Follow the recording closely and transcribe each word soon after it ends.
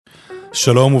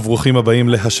שלום וברוכים הבאים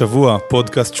להשבוע,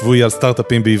 פודקאסט שבועי על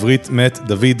סטארט-אפים בעברית, מת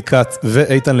דוד קץ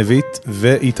ואיתן לויט,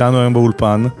 ואיתנו היום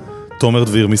באולפן, תומר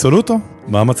דביר מסולוטו.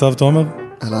 מה המצב, תומר?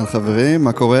 אהלן חברים,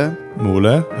 מה קורה?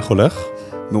 מעולה, איך הולך?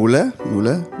 מעולה,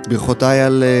 מעולה. ברכותיי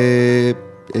על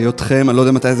היותכם, אני לא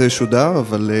יודע מתי זה ישודר,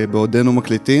 אבל בעודנו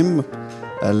מקליטים,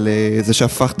 על זה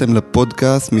שהפכתם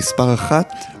לפודקאסט מספר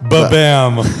 1.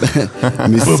 בבאם.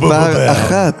 מספר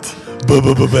 1.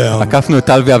 בבאם. עקפנו את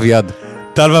טל ואביעד.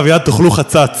 טל ואביעד תאכלו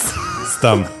חצץ.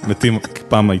 סתם, מתים,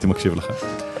 פעם הייתי מקשיב לכם.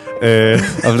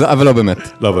 אבל לא באמת.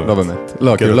 לא באמת.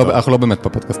 לא, כאילו, אנחנו לא באמת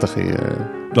בפודקאסט הכי...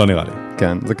 לא נראה לי.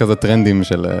 כן, זה כזה טרנדים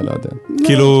של, לא יודע.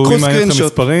 כאילו, אם היה לכם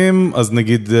מספרים, אז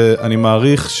נגיד, אני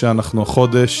מעריך שאנחנו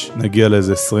החודש נגיע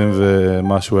לאיזה 20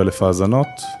 ומשהו אלף האזנות,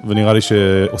 ונראה לי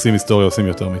שעושים היסטוריה, עושים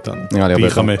יותר מאיתנו. נראה לי הרבה.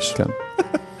 פי 5. כן.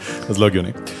 אז לא הגיוני.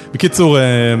 בקיצור,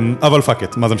 אבל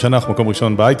פאקט, מה זה משנה, אנחנו מקום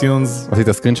ראשון באייטיונס.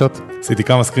 עשית סקרינשוט? עשיתי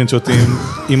כמה סקרינשוטים,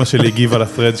 אמא שלי הגיבה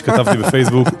לת'רד שכתבתי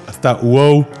בפייסבוק, עשתה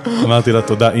וואו, אמרתי לה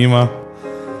תודה אמא.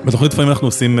 בתוכנית לפעמים אנחנו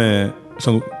עושים, יש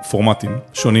לנו פורמטים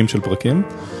שונים של פרקים,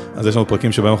 אז יש לנו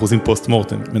פרקים שבהם אנחנו עושים פוסט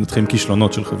מורטם, מנתחים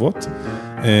כישלונות של חברות,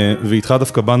 ואיתך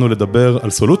דווקא באנו לדבר על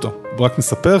סולוטו. רק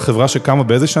נספר, חברה שקמה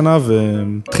באיזה שנה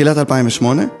תחילת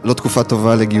 2008, לא תקופה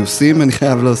טובה לגיוסים, אני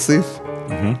חייב להוסיף.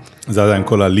 זה היה עם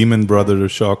כל ה-Lehman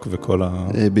Brothers shock וכל ה...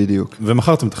 בדיוק.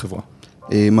 ומכרתם את החברה.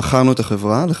 מכרנו את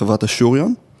החברה לחברת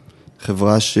אשוריון,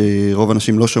 חברה שרוב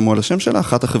אנשים לא שמעו על השם שלה,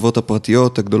 אחת החברות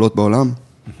הפרטיות הגדולות בעולם,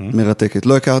 מרתקת.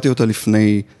 לא הכרתי אותה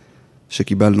לפני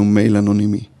שקיבלנו מייל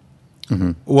אנונימי.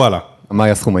 וואלה. מה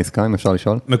היה סכום העסקה, אם אפשר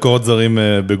לשאול? מקורות זרים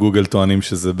בגוגל טוענים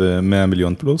שזה ב-100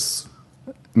 מיליון פלוס.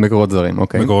 מקורות זרים,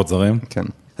 אוקיי. מקורות זרים. כן.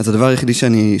 אז הדבר היחידי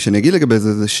שאני אגיד לגבי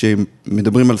זה, זה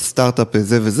שמדברים על סטארט-אפ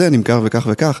זה וזה, נמכר וכך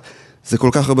וכך, זה כל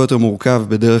כך הרבה יותר מורכב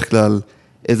בדרך כלל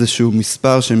איזשהו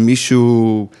מספר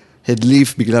שמישהו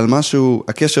הדליף בגלל משהו,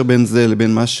 הקשר בין זה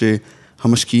לבין מה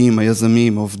שהמשקיעים,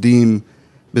 היזמים, העובדים,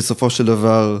 בסופו של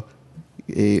דבר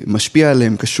משפיע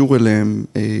עליהם, קשור אליהם,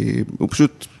 הוא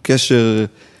פשוט קשר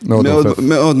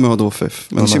מאוד מאוד רופף.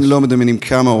 אנשים לא מדמיינים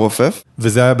כמה הוא רופף.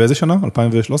 וזה היה באיזה שנה?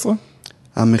 2013?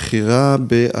 המחירה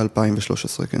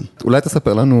ב-2013, כן. אולי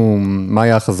תספר לנו מה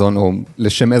היה החזון, או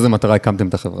לשם איזה מטרה הקמתם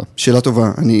את החברה? שאלה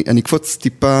טובה. אני אקפוץ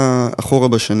טיפה אחורה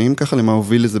בשנים, ככה למה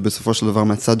הוביל לזה בסופו של דבר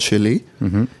מהצד שלי,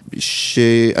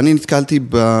 שאני נתקלתי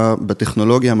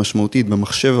בטכנולוגיה המשמעותית,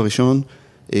 במחשב הראשון,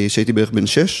 שהייתי בערך בן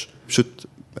 6, פשוט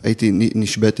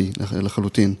נשבתי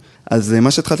לחלוטין. אז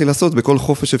מה שהתחלתי לעשות, בכל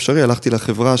חופש אפשרי, הלכתי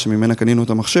לחברה שממנה קנינו את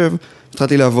המחשב,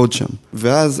 התחלתי לעבוד שם.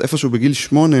 ואז איפשהו בגיל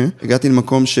 8, הגעתי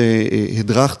למקום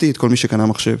שהדרכתי את כל מי שקנה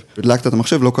מחשב. הדלקת את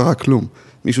המחשב, לא קרה כלום.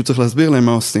 מישהו צריך להסביר להם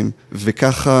מה עושים.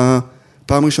 וככה,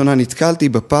 פעם ראשונה נתקלתי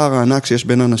בפער הענק שיש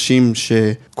בין אנשים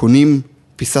שקונים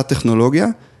פיסת טכנולוגיה,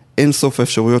 אין סוף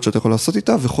האפשרויות שאתה יכול לעשות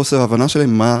איתה, וחוסר ההבנה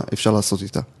שלהם מה אפשר לעשות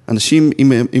איתה. אנשים,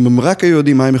 אם הם רק היו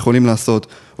יודעים מה הם יכולים לעשות,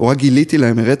 או רק גיליתי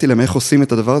להם, הראיתי להם איך עושים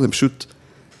את הדבר הזה, הם פשוט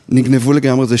נגנבו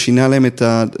לגמרי, זה שינה להם את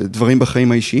הדברים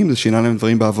בחיים האישיים, זה שינה להם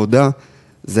דברים בעבודה,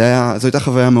 זו הייתה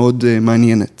חוויה מאוד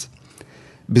מעניינת.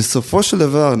 בסופו של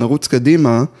דבר, נרוץ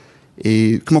קדימה,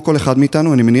 כמו כל אחד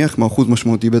מאיתנו, אני מניח, כמו אחוז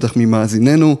משמעותי בטח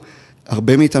ממאזיננו,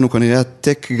 הרבה מאיתנו כנראה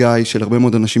הטק גאי של הרבה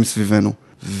מאוד אנשים סביבנו.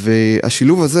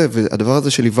 והשילוב הזה, והדבר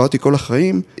הזה שליווה אותי כל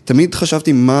החיים, תמיד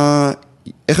חשבתי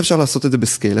איך אפשר לעשות את זה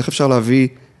בסקייל, איך אפשר להביא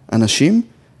אנשים,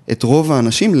 את רוב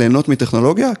האנשים, ליהנות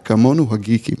מטכנולוגיה, כמונו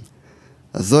הגיקים.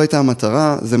 אז זו הייתה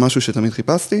המטרה, זה משהו שתמיד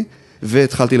חיפשתי,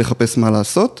 והתחלתי לחפש מה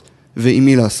לעשות, ועם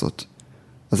מי לעשות.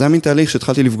 אז זה היה מין תהליך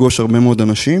שהתחלתי לפגוש הרבה מאוד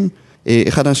אנשים,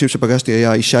 אחד האנשים שפגשתי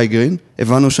היה ישי גרין,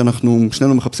 הבנו שאנחנו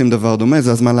שנינו מחפשים דבר דומה,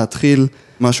 זה הזמן להתחיל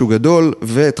משהו גדול,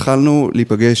 והתחלנו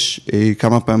להיפגש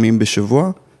כמה פעמים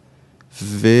בשבוע,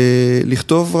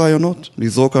 ולכתוב רעיונות,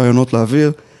 לזרוק רעיונות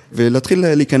לאוויר,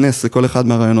 ולהתחיל להיכנס לכל אחד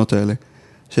מהרעיונות האלה.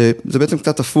 שזה בעצם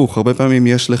קצת הפוך, הרבה פעמים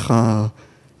יש לך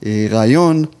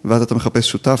רעיון, ואז אתה מחפש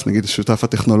שותף, נגיד השותף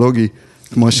הטכנולוגי,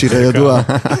 כמו השיר הידוע,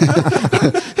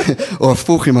 או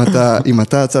הפוך, אם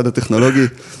אתה הצד הטכנולוגי,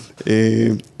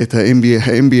 את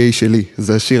ה-MBA שלי,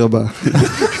 זה השיר הבא.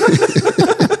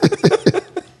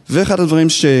 ואחד הדברים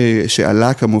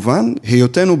שעלה כמובן,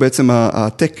 היותנו בעצם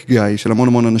הטק גאי של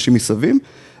המון אנשים מסביב,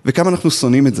 וכמה אנחנו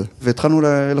שונאים את זה. והתחלנו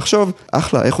לחשוב,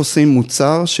 אחלה, איך עושים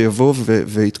מוצר שיבוא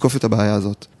ויתקוף את הבעיה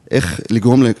הזאת? איך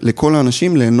לגרום לכל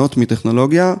האנשים ליהנות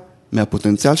מטכנולוגיה,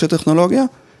 מהפוטנציאל של טכנולוגיה,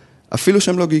 אפילו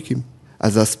שהם לא גיקים.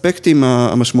 אז האספקטים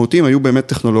המשמעותיים היו באמת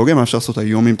טכנולוגיה, מה אפשר לעשות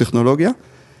היום עם טכנולוגיה,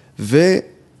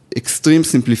 ו-extreme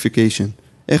simplification.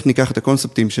 איך ניקח את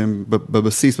הקונספטים שהם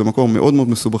בבסיס, במקום מאוד מאוד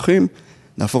מסובכים,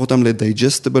 נהפוך אותם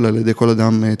ל-digestible על ידי כל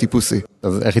אדם טיפוסי.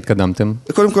 אז איך התקדמתם?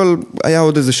 קודם כל, היה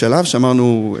עוד איזה שלב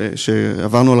שאמרנו,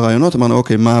 שעברנו על רעיונות, אמרנו,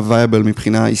 אוקיי, מה ה-viable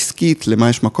מבחינה עסקית, למה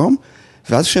יש מקום,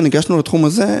 ואז כשניגשנו לתחום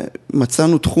הזה,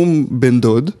 מצאנו תחום בן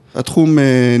דוד. התחום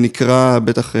נקרא,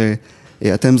 בטח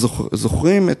אתם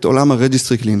זוכרים, את עולם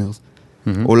הרג'יסטרי קלינרס.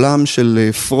 עולם של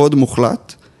פרוד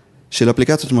מוחלט, של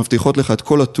אפליקציות שמבטיחות לך את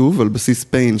כל הטוב על בסיס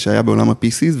פיין שהיה בעולם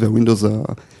ה-PCs והווינדוס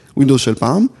של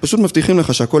פעם. פשוט מבטיחים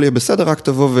לך שהכל יהיה בסדר, רק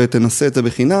תבוא ותנסה את זה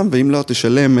בחינם, ואם לא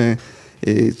תשלם $19,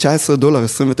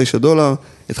 $29.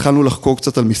 התחלנו לחקור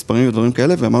קצת על מספרים ודברים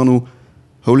כאלה, ואמרנו,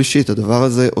 הולי שיט, הדבר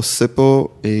הזה עושה פה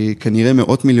כנראה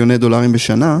מאות מיליוני דולרים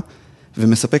בשנה,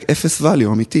 ומספק אפס value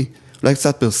אמיתי. אולי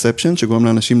קצת פרספשן שגורם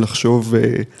לאנשים לחשוב...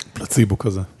 פלציבו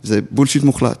כזה. זה בולשיט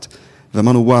מוחלט.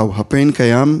 ואמרנו, וואו, הפיין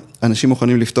קיים, אנשים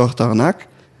מוכנים לפתוח את הארנק,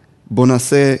 בוא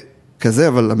נעשה כזה,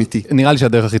 אבל אמיתי. נראה לי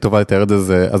שהדרך הכי טובה לתאר את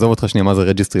זה, עזוב אותך שנייה מה זה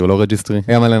רג'יסטרי או לא רג'יסטרי.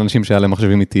 היה מלא אנשים שהיה להם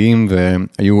מחשבים איטיים,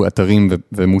 והיו אתרים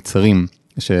ומוצרים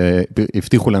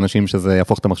שהבטיחו לאנשים שזה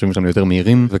יהפוך את המחשבים שלהם ליותר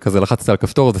מהירים, וכזה לחצת על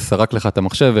כפתור, זה סרק לך את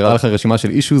המחשב, והראה לך רשימה של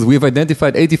issues, we've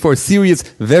identified 84 serious,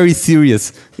 very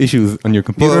serious issues on your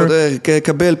computer. בוא,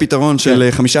 קבל פתרון של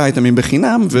 5 אייטמים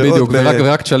בחינם, בדיוק,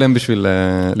 ורק תשלם בשביל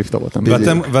לפתור אותם.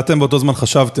 ואתם באותו זמן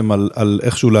חשבתם על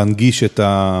איכשהו להנגיש את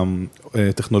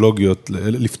הטכנולוגיות,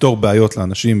 לפתור בעיות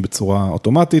לאנשים בצורה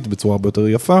אוטומטית, בצורה הרבה יותר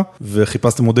יפה,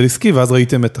 וחיפשתם מודל עסקי, ואז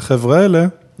ראיתם את החבר'ה האלה,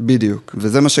 בדיוק,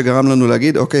 וזה מה שגרם לנו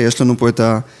להגיד, אוקיי, יש לנו פה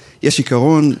יש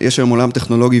עיקרון, יש היום עולם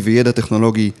טכנולוגי וידע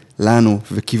טכנולוגי לנו,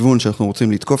 וכיוון שאנחנו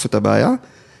רוצים לתקוף את הבעיה,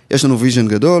 יש לנו ויז'ן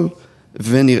גדול,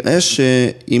 ונראה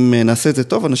שאם נעשה את זה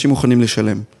טוב, אנשים מוכנים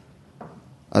לשלם.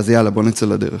 אז יאללה, בוא נצא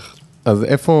לדרך. אז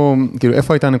איפה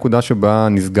הייתה הנקודה שבה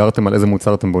נסגרתם על איזה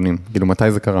מוצר אתם בונים?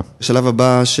 מתי זה קרה? השלב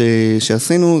הבא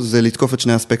שעשינו, זה לתקוף את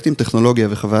שני אספקטים, טכנולוגיה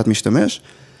וחוויית משתמש,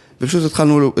 ופשוט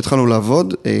התחלנו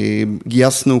לעבוד,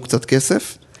 גייסנו קצת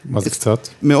כסף. מה זה קצת?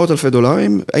 מאות אלפי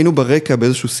דולרים, היינו ברקע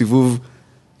באיזשהו סיבוב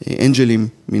אנג'לים,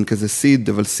 מין כזה סיד,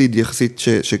 אבל סיד יחסית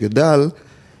שגדל,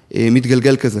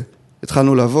 מתגלגל כזה.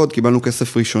 התחלנו לעבוד, קיבלנו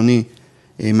כסף ראשוני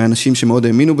מאנשים שמאוד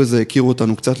האמינו בזה, הכירו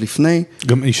אותנו קצת לפני.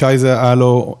 גם אישי זה היה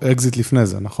לו אקזיט לפני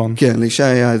זה, נכון? כן, לאישי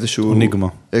היה איזשהו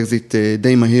אקזיט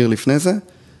די מהיר לפני זה,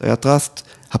 היה טראסט,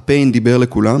 הפיין דיבר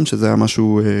לכולם, שזה היה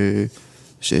משהו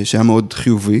שהיה מאוד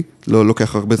חיובי, לא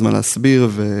לוקח הרבה זמן להסביר,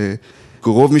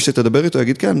 ורוב מי שתדבר איתו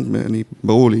יגיד כן,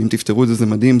 ברור לי, אם תפתרו את זה, זה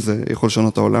מדהים, זה יכול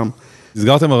לשנות את העולם.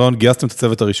 הסגרתם הרעיון, גייסתם את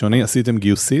הצוות הראשוני, עשיתם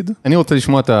גיוס סיד? אני רוצה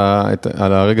לשמוע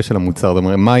על הרגע של המוצר, זאת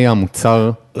אומרת, מה היה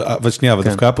המוצר? אבל שנייה, אבל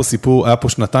דווקא היה פה סיפור, היה פה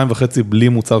 2.5 בלי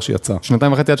מוצר שיצא. 2.5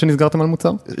 עד שנסגרתם על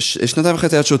מוצר?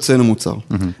 2.5 עד שהוצאנו מוצר.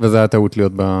 וזה היה טעות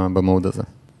להיות במוד הזה.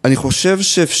 אני חושב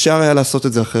שאפשר היה לעשות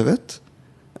את זה אחרת.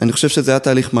 אני חושב שזה היה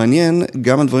תהליך מעניין,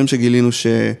 גם הדברים שגילינו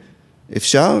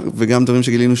שאפשר, וגם דברים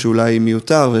שגילינו שאולי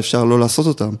מיותר, ואפשר לא לעשות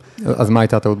אותם. אז מה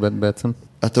הייתה הטעות בעצם?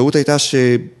 הטעות הייתה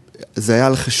שזה היה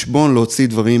על חשבון להוציא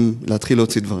דברים, להתחיל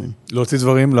להוציא דברים. להוציא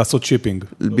דברים, לעשות שיפינג.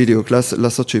 בדיוק,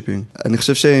 לעשות שיפינג. אני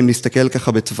חושב שאם נסתכל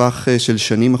ככה בטווח של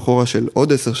שנים אחורה, של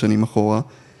עוד 10 שנים אחורה,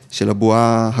 של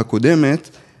הבועה הקודמת,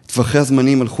 טווחי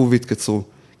הזמנים הלכו והתקצרו.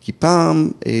 כי פעם,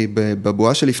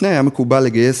 בבועה שלפני, היה מקובל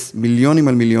לגייס מיליונים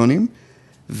על מיליונים,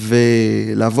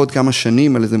 ולעבוד כמה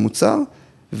שנים על איזה מוצר,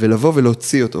 ולבוא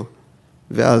ולהוציא אותו.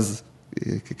 ואז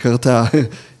קרתה,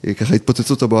 ככה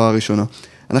התפוצצות הבועה הראשונה.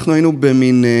 אנחנו היינו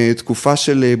במין תקופה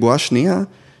של בועה שנייה,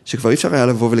 שכבר אי אפשר היה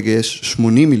לבוא ולגייס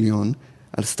 80 מיליון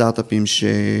על סטארט-אפים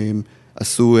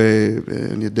שעשו,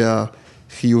 אני יודע,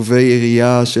 חיובי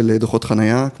עירייה של דוחות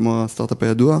חנייה, כמו הסטארט-אפ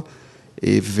הידוע,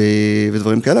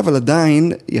 ודברים כאלה, אבל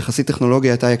עדיין יחסית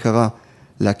טכנולוגיה הייתה יקרה.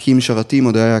 להקים שרתים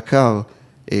עוד היה יקר,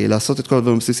 לעשות את כל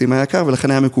הדברים בסיסיים היה יקר,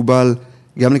 ולכן היה מקובל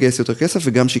גם לגייס יותר כסף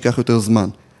וגם שיקח יותר זמן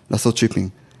לעשות שיפינג.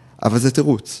 אבל זה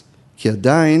תירוץ, כי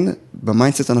עדיין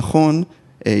במיינדסט הנכון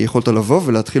יכולת לבוא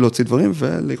ולהתחיל להוציא דברים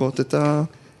ולראות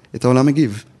את העולם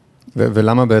מגיב.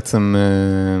 ולמה בעצם,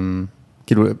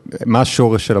 כאילו, מה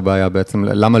השורש של הבעיה בעצם?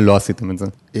 למה לא עשיתם את זה?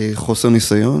 חוסר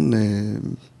ניסיון,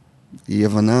 אי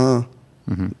הבנה,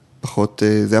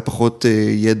 זה היה פחות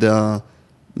ידע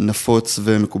נפוץ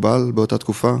ומקובל באותה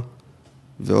תקופה,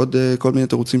 ועוד כל מיני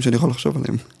תירוצים שאני יכול לחשוב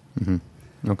עליהם.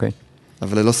 אוקיי.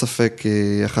 אבל ללא ספק,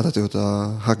 אחת הטעויות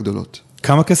הגדולות.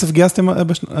 כמה כסף גייסתם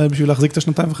בשביל להחזיק את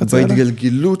 2.5 האלה?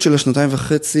 בהתגלגלות של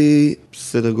 2.5,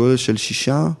 סדר גודל של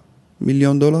 $6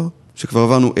 מיליון, שכבר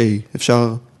עברנו A.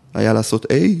 אפשר היה לעשות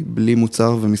A בלי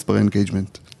מוצר ומספרי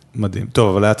אינגייג'מנט. מדהים.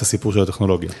 טוב, אבל היה את הסיפור של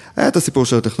הטכנולוגיה. היה את הסיפור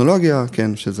של הטכנולוגיה,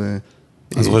 כן, שזה...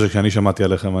 אז חושב שכשאני שמעתי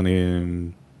עליכם,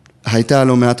 הייתה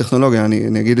לא מעט טכנולוגיה,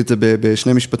 אני אגיד את זה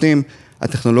בשני משפטים.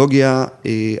 הטכנולוגיה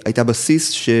הייתה בסיס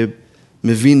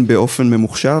שמבין באופן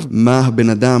ממוחשב מה הבן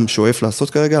אדם שואף לעשות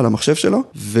כרגע על המחשב שלו,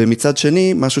 ומצד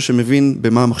שני, משהו שמבין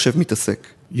במה המחשב מתעסק.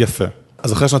 יפה.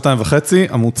 אז אחרי 2.5,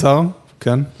 המוצר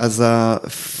כן. אז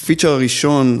הפיצ'ר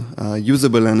הראשון,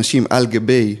 ה-usable לאנשים על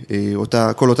גבי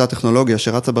כל אותה טכנולוגיה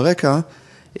שרצה ברקע,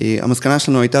 המסקנה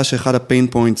שלנו הייתה שאחד הפיין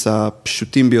פוינטס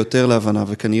הפשוטים ביותר להבנה,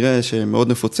 וכנראה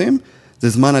שמאוד נפוצים, זה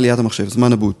זמן עליית המחשב,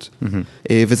 זמן הבוט.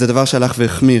 וזה דבר שהלך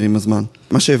והחמיר עם הזמן.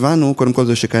 מה שהבנו, קודם כל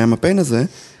זה שקיים הפיין הזה,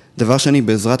 דבר שני,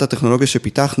 בעזרת הטכנולוגיה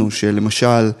שפיתחנו,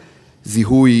 שלמשל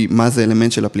זיהוי מה זה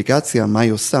אלמנט של אפליקציה, מה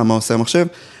היא עושה, מה עושה המחשב,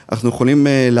 אנחנו יכולים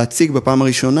להציג בפעם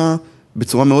הראשונה,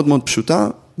 בצורה מאוד מאוד פשוטה,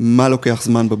 מה לוקח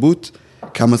זמן בבוט,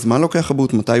 כמה זמן לוקח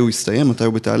הבוט, מתי הוא יסתיים, מתי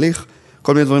הוא בתהליך,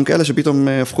 כל מיני דברים כאלה שפתאום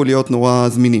הפכו להיות נורא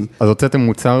זמינים. אז הוצאתם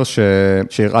מוצר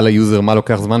שהראה ליוזר מה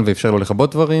לוקח זמן ואפשר לו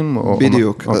לכבות דברים?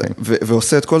 בדיוק,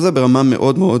 ועושה את כל זה ברמה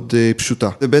מאוד מאוד פשוטה.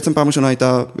 ובעצם פעם ראשונה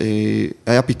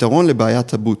היה פתרון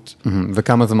לבעיית הבוט.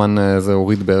 וכמה זמן זה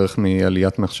הוריד בערך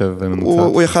מעליית מחשב ממוצעת?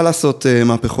 הוא יכל לעשות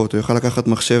מהפכות, הוא יכל לקחת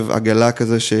מחשב עגלה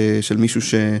כזה של מישהו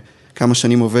שכמה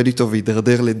שנים עובד איתו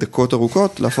וידרדר לדקות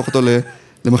ארוכות, להפוך אותו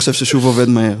למחשב ששוב עובד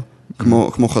מהר,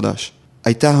 כמו חדש.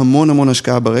 הייתה המון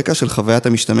השקעה ברקע של חוויית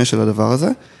המשתמש של הדבר הזה,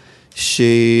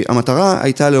 שהמטרה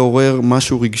הייתה לעורר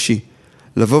משהו רגשי,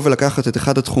 לבוא ולקחת את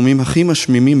אחד התחומים הכי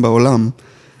משמימים בעולם,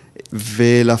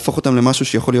 ולהפוך אותם למשהו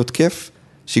שיכול להיות כיף,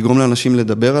 שיגרום לאנשים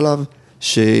לדבר עליו,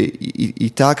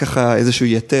 שאיתה ככה איזשהו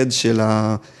יתד של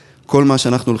כל מה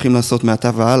שאנחנו הולכים לעשות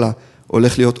מעתה והלאה,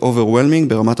 הולך להיות overwhelming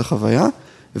ברמת החוויה,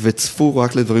 וצפו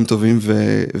רק לדברים טובים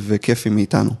וכיפים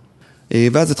מאיתנו.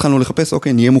 ואז התחלנו לחפש,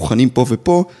 אוקיי, נהיה מוכנים פה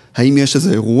ופה, האם יש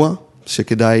איזה אירוע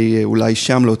שכדאי אולי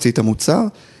שם להוציא את המוצר,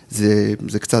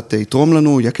 זה קצת יתרום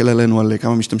לנו, יקל עלינו על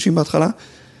כמה משתמשים בהתחלה,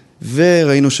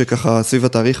 וראינו שככה סביב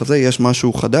התאריך הזה יש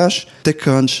משהו חדש,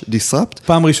 TechCrunch Disrupt.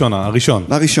 פעם ראשונה,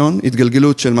 הראשון,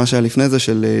 התגלגלות של מה שהיה לפני זה,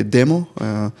 של דמו,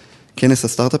 כנס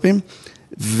הסטארט-אפים,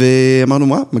 ואמרנו,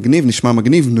 מה, מגניב, נשמע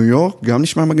מגניב, ניו יורק, גם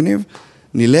נשמע מגניב,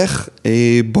 נלך,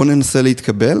 בוא ננסה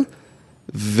להתקבל,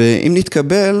 ואם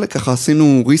נתקבל, ככה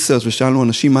עשינו ריסרצ' ושאלנו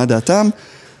אנשים מה דעתם,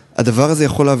 הדבר הזה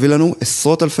יכול להביא לנו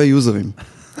עשרות אלפי יוזרים.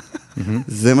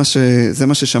 זה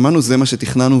מה ששמענו, זה מה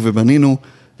שתכננו ובנינו,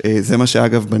 זה מה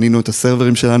שאגב בנינו את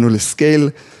הסרברים שלנו לסקייל,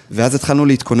 ואז התחלנו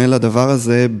להתכונן לדבר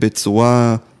הזה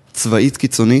בצורה צבאית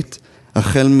קיצונית,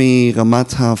 החל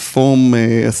מרמת הפורם,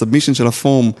 הסאבמישן של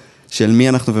הפורם, של מי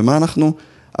אנחנו ומה אנחנו,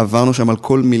 עברנו שם על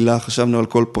כל מילה, חשבנו על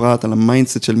כל פרט, על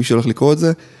המיינדסט של מי שהולך לקרוא את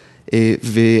זה,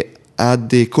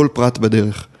 ועד כל פרט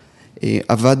בדרך.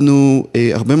 עבדנו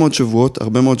הרבה מאוד שבועות,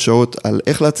 הרבה מאוד שעות על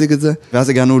איך להציג את זה, ואז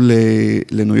הגענו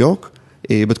לניו יורק.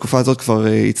 בתקופה הזאת כבר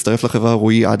הצטרף לחברה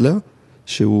רועי אדלר,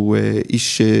 שהוא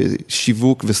איש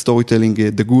שיווק וסטורי טלינג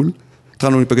דגול.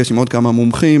 התחלנו להיפגש עם עוד כמה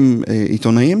מומחים,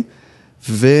 עיתונאים,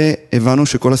 והבנו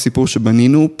שכל הסיפור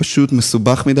שבנינו פשוט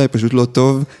מסובך מדי, פשוט לא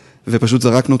טוב, ופשוט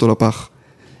זרקנו אותו לפח.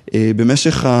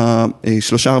 במשך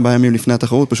 3-4 ימים לפני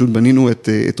התחרות, פשוט בנינו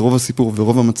את רוב הסיפור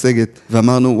ורוב המצגת,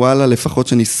 ואמרנו, וואלה, לפחות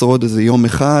שנשרוד איזה יום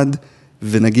אחד,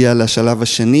 ונגיע לשלב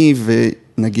השני,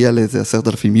 ונגיע לאיזה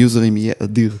 10,000 יוזרים, יהיה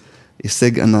אדיר,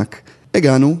 הישג ענק.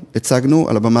 הגענו, הצגנו,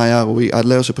 על הבמה היה רועי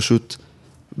אדלר, שפשוט,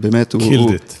 באמת, הוא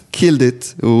killed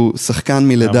it, הוא שחקן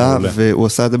מלידה, והוא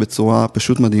עשה את זה בצורה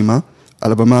פשוט מדהימה.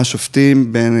 על הבמה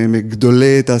השופטים, בין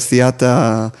גדולי תעשיית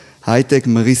ההייטק,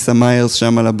 מריסה מיירס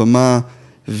שם על הבמה,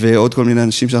 ועוד כל מיני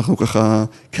אנשים שאנחנו ככה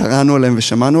קראנו עליהם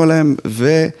ושמענו עליהם,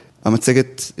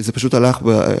 והמצגת, זה פשוט הלך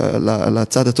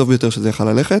לצד הטוב ביותר שזה יכל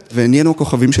ללכת, ונהיינו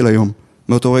כוכבים של היום.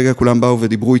 מאותו רגע כולם באו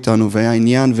ודיברו איתנו, והיה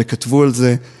עניין וכתבו על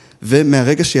זה,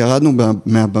 ומהרגע שירדנו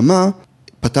מהבמה,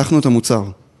 פתחנו את המוצר.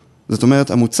 זאת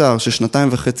אומרת, המוצר ששנתיים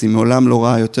וחצי מעולם לא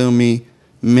ראה יותר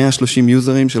מ-130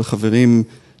 יוזרים של חברים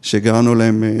שגרנו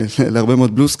להם להרבה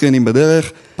מאוד בלוסקנים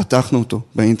בדרך, פתחנו אותו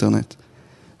באינטרנט.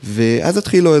 ואז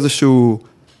התחילו איזשהו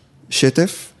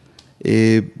שטף,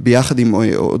 ביחד עם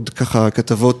עוד ככה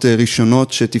כתבות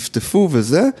ראשונות שתפתפו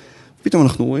וזה, פתאום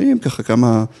אנחנו רואים ככה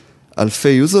כמה אלפי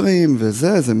יוזרים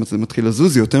וזה, זה מתחיל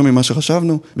לזוז יותר ממה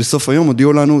שחשבנו. בסוף היום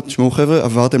הודיעו לנו, תשמעו חבר'ה,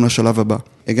 עברתם לשלב הבא.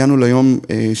 הגענו ליום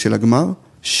של הגמר,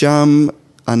 שם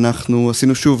אנחנו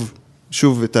עשינו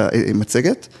שוב את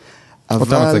המצגת.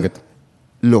 אותה מצגת.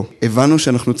 לא, הבנו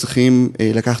שאנחנו צריכים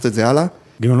לקחת את זה הלאה.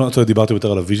 גם לא, דיברתם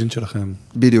יותר על הוויז'ן שלכם.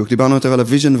 בדיוק, דיברנו יותר על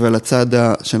הוויז'ן ועל הצד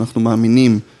שאנחנו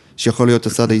מאמינים שיכול להיות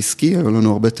הצד העסקי, היו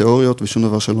לנו הרבה תיאוריות ושום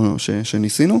דבר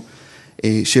שניסינו.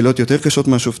 שאלות יותר קשות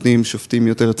מהשופטים, שופטים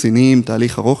יותר רציניים,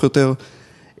 תהליך ארוך יותר,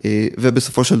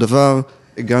 ובסופו של דבר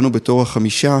הגענו בתור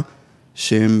 5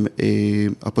 שהם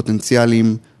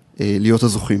הפוטנציאלים להיות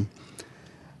הזוכים.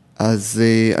 אז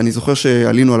אני זוכר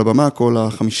שעלינו על הבמה, כל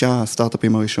 5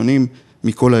 הסטארט-אפים הראשונים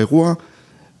מכל האירוע,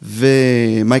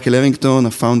 ומייקל הרינגטון,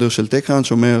 הפאונדר של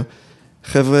TechCrunch, אומר,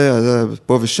 חבר'ה,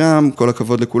 פה ושם, כל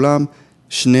הכבוד לכולם,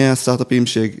 2 הסטארט-אפים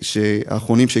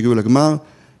האחרונים שהגיעו לגמר,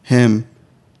 הם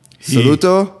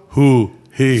סולוטו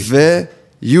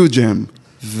ויוג'ם,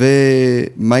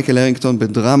 ומייקל הרינגטון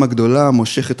בדרמה גדולה,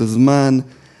 מושך את הזמן,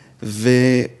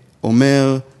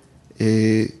 ואומר,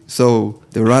 so,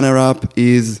 the runner-up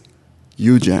is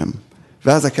יוג'ם.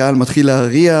 ואז הקהל מתחיל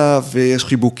להריע, ויש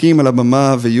חיבוקים על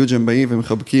הבמה, ויוג'ם באים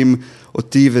ומחבקים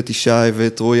אותי ואת ישי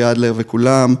ואת רוי אדלר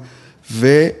וכולם,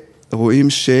 ורואים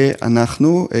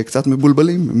שאנחנו קצת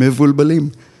מבולבלים,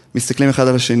 מסתכלים אחד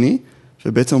על השני,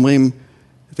 ובעצם אומרים,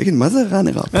 תגיד, מה זה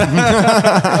runner-up?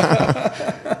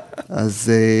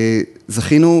 אז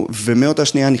זכינו, ומאותה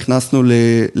שנייה נכנסנו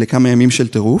לכמה ימים של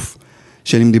טירוף,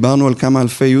 שאם דיברנו על כמה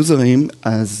אלפי יוזרים,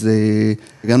 אז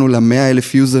הגענו ל100,000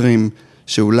 יוזרים,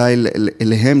 שאולי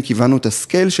אליהם כיוונו את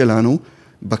הסקייל שלנו,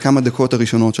 בכמה דקות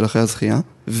הראשונות של אחרי הזכייה,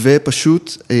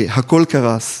 ופשוט הכל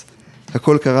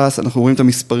קרס, אנחנו רואים את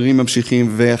המספרים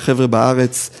ממשיכים, והחבר'ה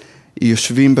בארץ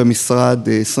יושבים במשרד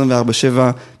 24/7,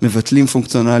 מבטלים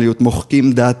פונקציונליות,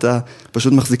 מוחקים דאטה,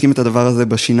 פשוט מחזיקים את הדבר הזה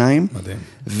בשיניים. מדהים.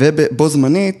 ובו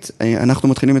זמנית, אנחנו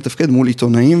מתחילים לתפקד מול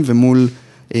עיתונאים ומול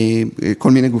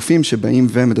כל מיני גופים שבאים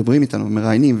ומדברים איתנו,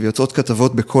 מראיינים, ויוצאות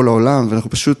כתבות בכל העולם, ואנחנו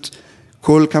פשוט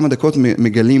כל כמה דקות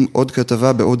מגלים עוד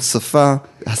כתבה בעוד שפה.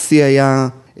 השיא היה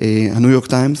הניו יורק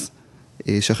טיימס,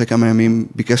 שאחרי כמה ימים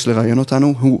ביקש לראיין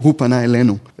אותנו, הוא פנה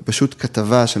אלינו, פשוט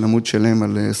כתבה של עמוד שלם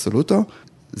על סולוטו.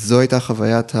 זו הייתה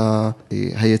חוויית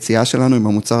היציאה שלנו עם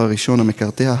המוצר הראשון,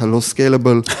 המקרטע, הלא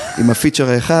סקיילבל, עם הפיצ'ר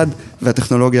האחד,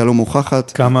 והטכנולוגיה הלא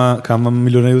מוכחת. כמה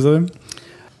מיליוני יוזרים?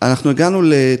 אנחנו הגענו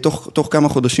תוך כמה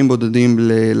חודשים בודדים,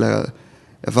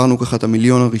 עברנו ככה את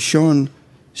המיליון הראשון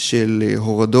של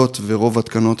הורדות, ורוב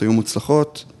התקנות היו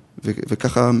מוצלחות,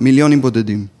 וככה מיליונים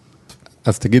בודדים.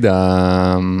 אז תגיד,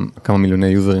 כמה מיליוני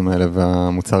יוזרים האלה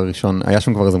והמוצר הראשון, היה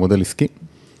שם כבר איזה מודל עסקי?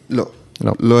 לא.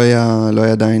 לא היה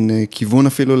עדיין כיוון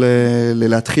אפילו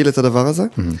להתחיל את הדבר הזה,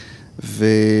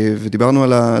 ודיברנו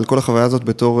על כל החוויה הזאת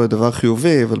בתור דבר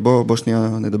חיובי, אבל בוא שנייה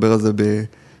נדבר על זה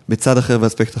בצד אחר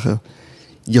ואספקט אחר.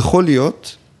 יכול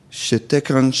להיות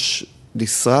שטקראנץ'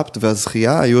 דיסרפט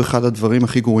והזכייה היו אחד הדברים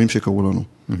הכי גרועים שקרו לנו.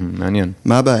 מעניין.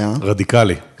 מה הבעיה?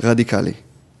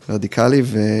 רדיקלי,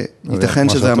 וייתכן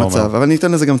שזה המצב, אבל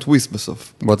ניתן לזה גם טוויסט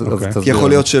בסוף. כי יכול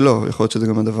להיות שלא, יכול להיות שזה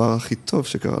גם הדבר הכי טוב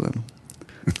שקרה לנו.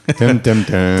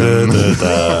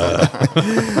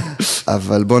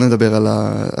 אבל בוא נדבר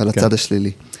על הצד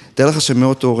השלילי. תראה לך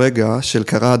שמאותו רגע של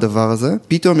קרה הדבר הזה,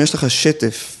 פתאום יש לך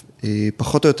שטף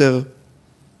פחות או יותר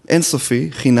אינסופי,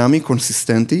 חינמי,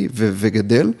 קונסיסטנטי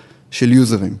וגדל של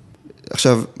יוזרים.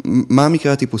 עכשיו, מה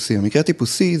המקרה הטיפוסי? המקרה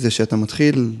הטיפוסי זה שאתה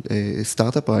מתחיל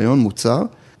סטארט-אפ, רעיון, מוצר,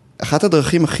 אחת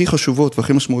הדרכים הכי חשובות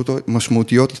והכי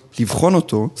משמעותיות לבחון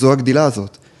אותו, זו הגדילה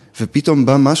הזאת. ופתאום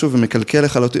בא משהו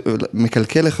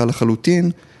ומקלקל לך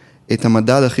לחלוטין את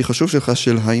המדד הכי חשוב שלך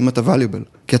של האם אתה valuable.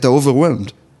 כי אתה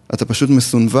overwhelmed. אתה פשוט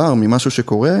מסונבר ממשהו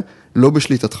שקורה, לא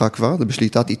בשליטתך כבר, זה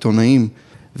בשליטת עיתונאים.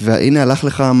 והנה הלך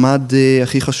לך המד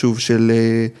הכי חשוב של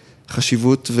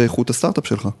חשיבות ואיכות הסטארט-אפ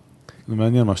שלך. זה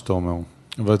מעניין מה שאתה אומר.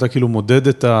 אבל אתה כאילו מודד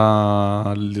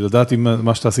לדעת אם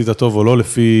מה שאתה עשית טוב או לא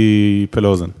לפי פה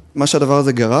לאוזן. מה שהדבר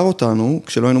הזה גרר אותנו,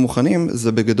 כשלא היינו מוכנים,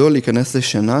 זה בגדול להיכנס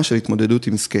לשנה של התמודדות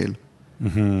עם סקייל.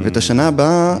 ואת השנה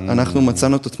הבאה אנחנו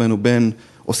מצאנו את עצמנו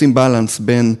עושים בלנס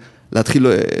בין להתחיל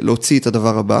להוציא את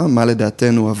הדבר הבא, מה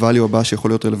לדעתנו הvalue הבא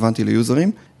שיכול להיות רלוונטי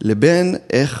ליוזרים, לבין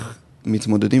איך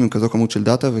מתמודדים עם כזו כמות של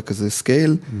דאטה וכזה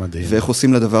סקייל, ואיך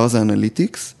עושים לדבר הזה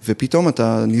אנליטיקס, ופתאום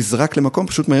אתה נזרק למקום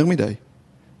פשוט מהר מדי.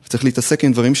 וצריך להתעסק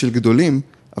עם דברים של גדולים,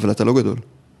 אבל אתה לא גדול.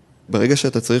 ברגע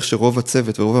שאתה צריך שרוב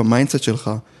הצוות ורוב המיינדסט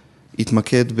שלך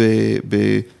יתמקד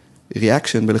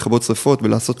בריאקשן, בלכבות שריפות,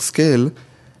 ולעשות סקייל,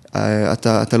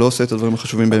 אתה לא עושה את הדברים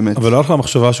החשובים באמת. אבל לא הלכה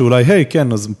למחשבה שאולי, היי,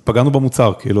 כן, אז פגענו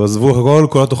במוצר, כאילו, עזבו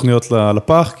כל התוכניות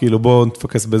לפח, כאילו, בואו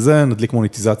נתפקס בזה, נדליק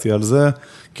מוניטיזציה על זה,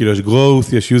 כאילו, יש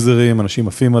growth, יש יוזרים, אנשים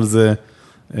עפים על זה,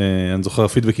 אני זוכר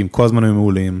פידבקים, כל הזמן הם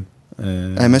מעולים.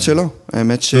 האמת שלא,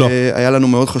 האמת שהיה לנו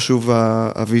מאוד חשוב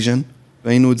הוויז'ן,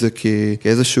 ראינו את זה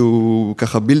כאיזשהו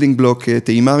ככה בילדינג בלוק,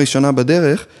 טעימה ראשונה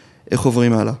בדרך, איך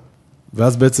עוברים הלאה.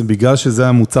 ואז בעצם בגלל שזה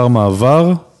המוצר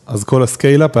מעבר, אז כל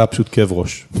הסקייל-אפ היה פשוט כאב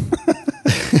ראש.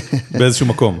 באיזשהו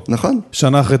מקום. נכון.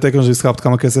 שנה אחרי תקן שהזכרת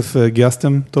כמה כסף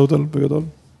גייסתם טוטל בגדול?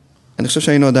 אני חושב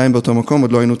שהיינו עדיין באותו מקום,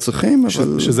 עוד לא היינו צריכים,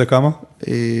 אבל... שזה כמה?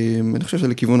 אני חושב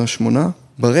שלכיוון 8.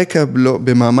 ברקע,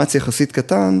 במאמץ יחסית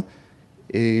קטן,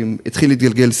 התחיל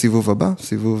להתגלגל סיבוב הבא,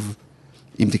 סיבוב,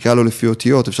 אם תקרא לו לפי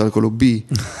אותיות, אפשר לקרוא לו B.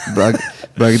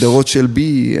 בהגדרות של B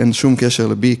אין שום קשר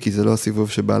ל-B, כי זה לא הסיבוב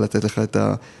שבא לתת לך את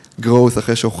ה-growth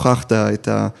אחרי שהוכחת את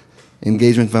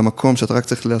ה-engagement והמקום, שאתה רק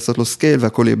צריך לעשות לו scale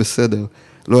והכל יהיה בסדר.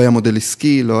 לא היה מודל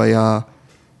עסקי,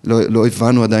 לא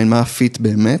הבנו עדיין מה הפיט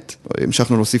באמת.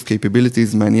 המשכנו להוסיף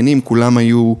capabilities מעניינים, כולם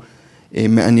היו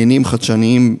מעניינים,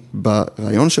 חדשניים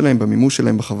ברעיון שלהם, במימוש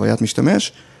שלהם, בחוויית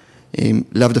משתמש,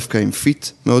 לאו דווקא עם פיט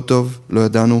מאוד טוב, לא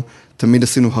ידענו, תמיד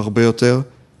עשינו הרבה יותר,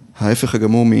 ההפך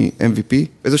הגמור מ-MVP.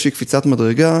 איזושהי קפיצת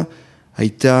מדרגה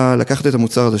הייתה לקחת את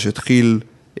המוצר הזה שהתחיל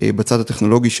בצד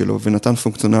הטכנולוגי שלו ונתן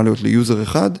פונקציונליות ליוזר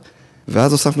אחד,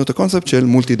 ואז הוספנו את הקונספט של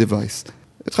מולטי דווייס.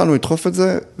 התחלנו לדחוף את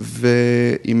זה,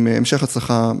 ועם המשך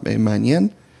הצלחה מעניין,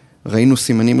 ראינו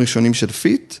סימנים ראשונים של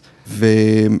פיט,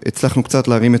 והצלחנו קצת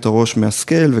להרים את הראש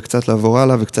מהסקייל, וקצת לעבור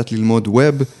הלאה, וקצת ללמוד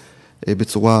ווב,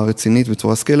 בצורה רצינית,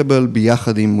 בצורה סקיילבל,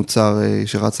 ביחד עם מוצר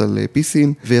שרץ על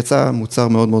פיסים, ויצא מוצר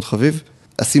מאוד מאוד חביב.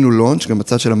 עשינו לונץ', גם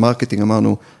בצד של המרקטינג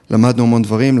אמרנו, למדנו המון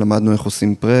דברים, למדנו איך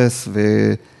עושים פרס,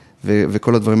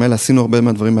 וכל הדברים האלה, עשינו הרבה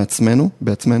מהדברים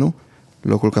בעצמנו,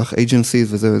 לא כל כך agencies,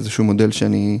 וזה איזשהו מודל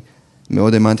שאני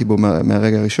מאוד האמנתי בו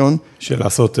מהרגע הראשון. של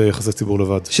לעשות יחסי ציבור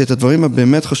לבד. שאת הדברים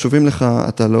הבאמת חשובים לך,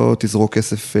 אתה לא תזרוק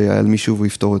כסף על מישהו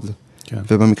ויפתור את זה. כן.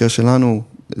 ובמקרה שלנו,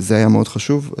 זה היה מאוד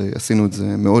חשוב, עשינו את זה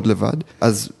מאוד לבד.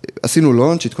 אז עשינו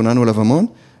לונץ', התכוננו עליו המון,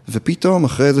 ופתאום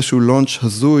אחרי איזשהו לונץ'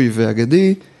 הזוי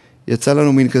ואגדי, יצא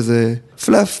לנו מין כזה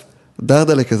פלאף,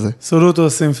 דרדלה כזה. סולוטו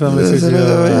עושים פאמילי סיטי.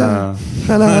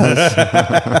 חלש.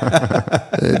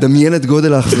 דמיין את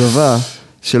גודל האכזבה,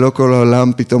 שלא כל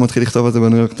העולם פתאום מתחיל לכתוב על זה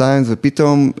בניו יורק טיימס,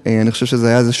 ופתאום אני חושב שזה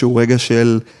היה איזשהו רגע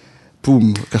של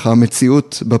פום, ככה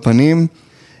המציאות בפנים,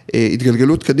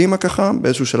 התגלגלות קדימה ככה,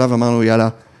 באיזשהו שלב אמרנו יאללה,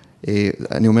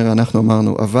 אני אומר אנחנו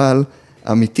אמרנו, אבל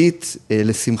אמיתית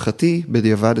לשמחתי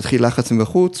בדיעבד התחיל לחץ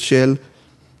מבחוץ של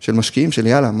משקיעים, של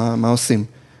יאללה, מה עושים?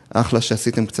 אחלה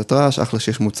שעשיתם קצת רעש, אחלה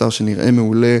שיש מוצר שנראה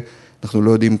מעולה, אנחנו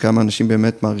לא יודעים כמה אנשים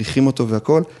באמת מעריכים אותו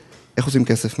והכל, איך עושים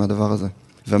כסף מהדבר הזה?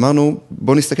 ואמרנו,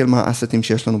 בוא נסתכל מה האסטים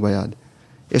שיש לנו ביד.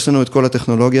 יש לנו את כל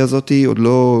הטכנולוגיה הזאת, עוד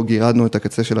לא גירדנו את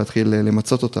הקצה של להתחיל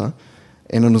למצות אותה,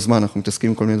 אין לנו זמן, אנחנו מתעסקים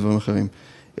עם כל מיני דברים אחרים.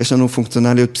 יש לנו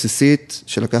פונקציונליות בסיסית,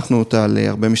 שלקחנו אותה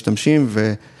להרבה משתמשים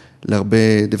ולהרבה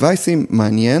דווייסים,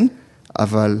 מעניין,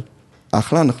 אבל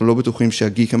אחלה, אנחנו לא בטוחים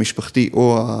שהגיק המשפחתי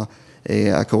או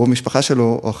הקרוב משפחה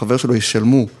שלו או החבר שלו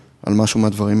ישלמו על משהו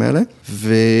מהדברים האלה,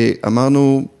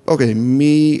 ואמרנו, אוקיי,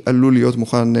 מי עלול להיות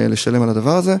מוכן לשלם על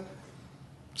הדבר הזה?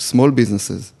 small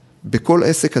businesses. בכל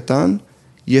עסק קטן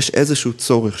יש איזשהו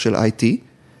צורך של IT,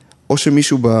 או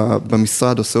שמישהו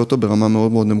במשרד עושה אותו ברמה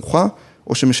מאוד מאוד נמוכה,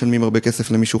 או שמשלמים הרבה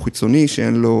כסף למישהו חיצוני,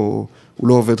 הוא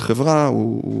לא עובד חברה,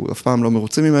 הוא אף פעם לא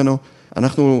מרוצים ממנו.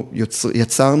 אנחנו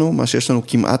יצרנו מה שיש לנו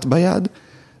כמעט ביד,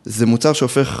 זה מוצר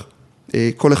שהופך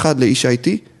כל אחד לאיש IT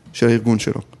של הארגון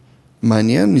שלו.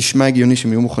 מעניין, נשמע הגיוני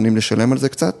שהם יהיו מוכנים לשלם על זה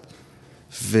קצת,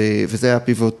 וזה היה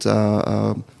הפיבוט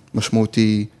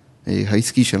המשמעותי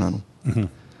העסקי שלנו.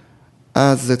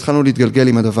 אז התחלנו להתגלגל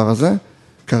עם הדבר הזה,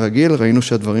 כרגיל ראינו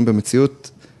שהדברים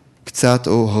במציאות קצת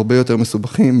או הרבה יותר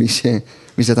מסובכים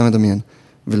מי שאתה מדמיין.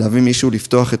 ולהביא מישהו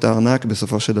לפתוח את הארנק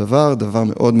בסופו של דבר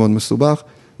מאוד מאוד מסובך,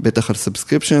 בטח על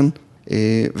סאבסקריפשן,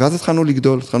 ואז התחלנו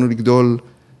לגדול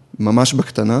ממש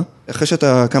בקטנה. אחרי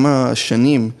שאתה כמה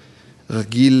שנים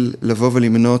רגיל לבוא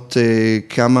ולמנות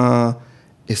כמה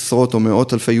עשרות או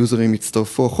מאות אלפי יוזרים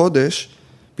יצטרפו חודש,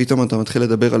 פתאום אתה מתחיל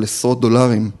לדבר על $10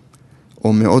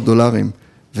 או $100,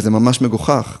 וזה ממש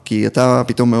מגוחך, כי אתה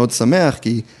פתאום מאוד שמח,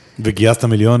 כי...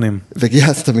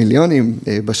 וגייסת מיליונים.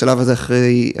 בשלב הזה,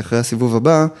 אחרי הסיבוב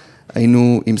הבא,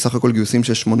 היינו עם סך הכל גיוסים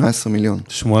של 18 מיליון.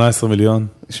 18 מיליון?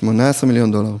 18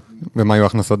 מיליון דולר. ומה היו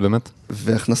ההכנסות באמת?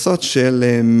 והכנסות של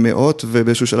מאות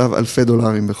ובאיזשהו שלב $1,000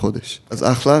 בחודש. אז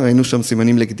אחלה, ראינו שם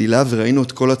סימנים לגדילה, וראינו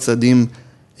את כל הצעדים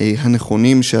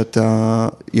הנכונים שאתה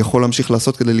יכול להמשיך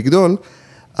לעשות כדי לגדול,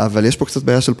 אבל יש פה קצת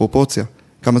בעיה של פרופורציה.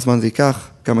 כמה זמן זה ייקח,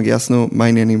 כמה גייסנו, מה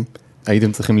העניינים.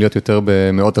 הייתם צריכים להיות יותר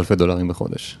במאות אלפי דולרים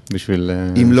בחודש, בשביל...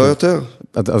 אם לא יותר.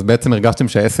 אז בעצם הרגשתם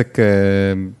שהעסק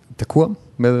תקוע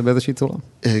באיזושהי צורה?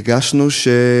 הרגשנו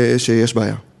שיש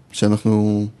בעיה,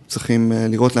 שאנחנו צריכים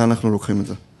לראות לאן אנחנו לוקחים את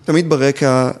זה. תמיד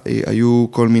ברקע היו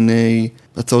כל מיני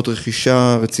הצעות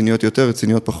רכישה רציניות יותר,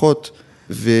 רציניות פחות,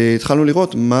 והתחלנו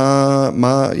לראות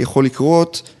מה יכול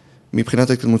לקרות מבחינת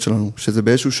ההתקדמות שלנו, שזה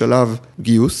באיזשהו שלב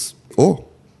גיוס, או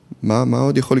מה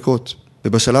עוד יכול לקרות.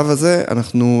 ובשלב הזה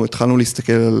אנחנו התחלנו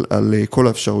להסתכל על כל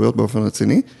האפשרויות באופן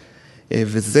רציני,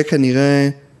 וזה כנראה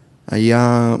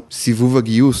היה סיבוב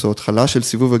הגיוס, או התחלה של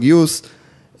סיבוב הגיוס,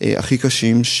 הכי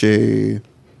קשים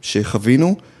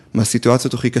שחווינו,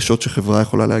 מהסיטואציות הכי קשות שחברה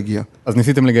יכולה להגיע. אז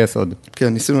ניסיתם לגייס עוד?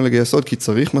 כן, ניסינו לגייס עוד, כי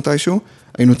צריך מתישהו.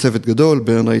 היינו צוות גדול,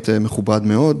 ברן רייט מכובד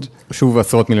מאוד. שוב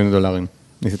 $10 מיליון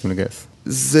ניסיתם לגייס.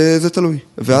 זה תלוי.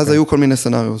 ואז היו כל מיני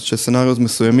סנריוס, שסנריוס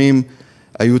מסוימים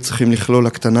היו צריכים לכלול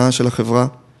הקטנה של החברה,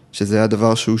 שזה היה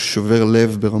דבר שהוא שובר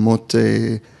לב ברמות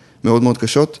מאוד מאוד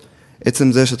קשות.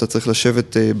 עצם זה שאתה צריך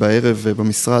לשבת בערב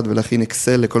במשרד ולהכין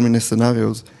אקסל לכל מיני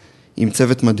סנריוס, עם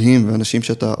צוות מדהים ואנשים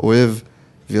שאתה אוהב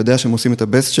ויודע שהם עושים את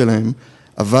הבסט שלהם,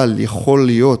 אבל יכול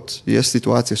להיות, יש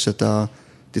סיטואציה שאתה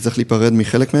תצטרך להיפרד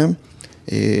מחלק מהם,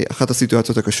 אחת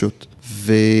הסיטואציות הקשות.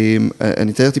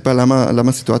 ואני אתאר טיפה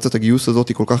למה סיטואציית הגיוס הזאת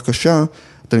היא כל כך קשה,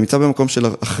 אתה נמצא במקום של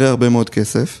אחרי הרבה מאוד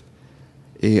כסף,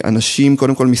 אנשים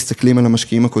קודם כל מסתכלים על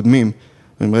המשקיעים הקודמים,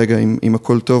 אומרים רגע, אם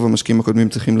הכל טוב, המשקיעים הקודמים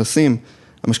צריכים לשים,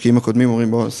 המשקיעים הקודמים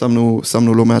אומרים בוא,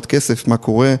 שמנו לא מעט כסף, מה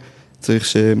קורה? צריך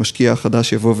שמשקיע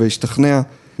חדש יבוא וישתכנע.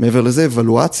 מעבר לזה,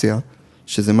 אבלואציה,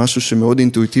 שזה משהו שמאוד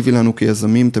אינטואיטיבי לנו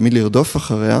כיזמים, תמיד לרדוף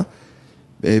אחריה,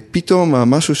 פתאום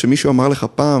המשהו שמישהו אמר לך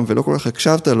פעם ולא כל כך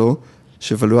הקשבת לו,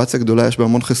 שאבלואציה גדולה יש בה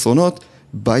המון חסרונות,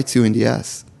 bites you in the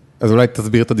ass. אז אולי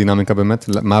תסביר את הדינמיקה באמת,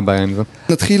 מה הבעיה עם זה?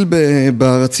 נתחיל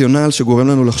ברציונל שגורם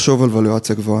לנו לחשוב על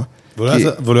אבלואציה גבוהה.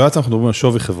 אבלואציה אנחנו מדברים על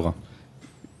שווי חברה.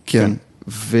 כן,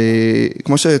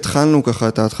 וכמו שהתחלנו ככה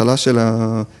את ההתחלה של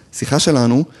השיחה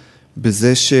שלנו,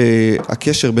 בזה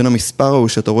שהקשר בין המספר הוא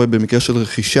שאתה רואה במקרה של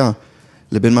רכישה,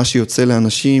 לבין מה שיוצא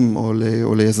לאנשים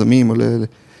או ליזמים או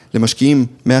למשקיעים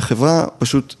מהחברה,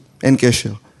 פשוט אין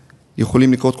קשר.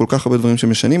 יכולים לקרות כל כך הרבה דברים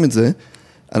שמשנים את זה,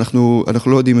 אנחנו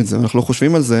לא יודעים את זה, אנחנו לא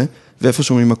חושבים על זה,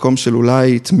 ואיפשהו ממקום של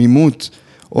אולי תמימות,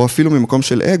 או אפילו ממקום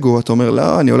של אגו, אתה אומר,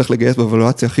 לא, אני הולך לגייס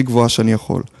באבלואציה הכי גבוהה שאני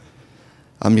יכול.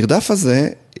 המרדף הזה,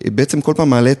 בעצם כל פעם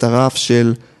מעלה את הרף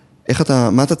של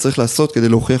מה אתה צריך לעשות כדי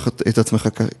להוכיח את עצמך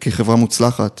כחברה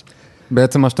מוצלחת.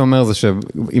 בעצם מה שאתה אומר זה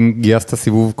שאם גייסת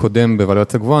סיבוב קודם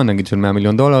באבלואציה גבוהה, נגיד של $100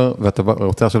 מיליון, ואתה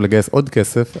רוצה עכשיו לגייס עוד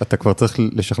כסף, אתה כבר צריך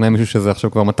לשכנע מישהו שזה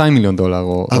עכשיו כבר $200 מיליון.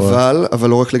 אבל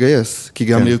לא רק לגייס, כי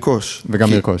גם לרכוש.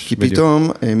 וגם לרכוש, כי פתאום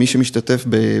מי שמשתתף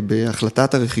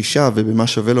בהחלטת הרכישה ובמה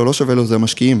שווה לו או לא שווה לו זה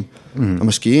המשקיעים.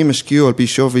 המשקיעים השקיעו על פי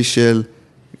שווי של,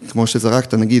 כמו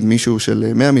שזרקת, נגיד מישהו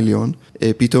של 100 מיליון,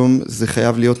 פתאום זה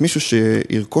חייב להיות מישהו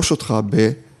שירכוש אותך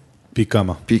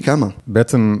פי כמה.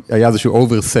 בעצם היה איזשהו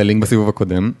אוברסלינג בסיבוב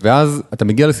הקודם, ואז אתה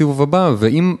מגיע לסיבוב הבא,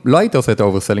 ואם לא היית עושה את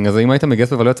האוברסלינג הזה, אם היית מגייס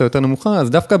באבלואציה יותר נמוכה, אז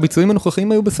דווקא הביצועים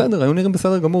הנוכחיים היו בסדר, היו נראים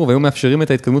בסדר גמור, והיו מאפשרים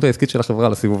את ההתקדמות העסקית של החברה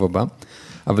לסיבוב הבא,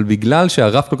 אבל בגלל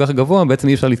שהרף כל כך גבוה, בעצם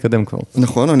אי אפשר להתקדם כבר.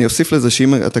 נכון, אני אוסיף לזה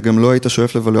שאם אתה גם לא היית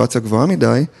שואף לאבלואציה גבוהה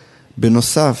מדי,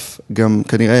 בנוסף, גם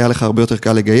כנראה היה לך הרבה יותר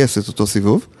קל לגייס את אותו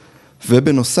סיבוב,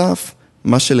 ובנוסף,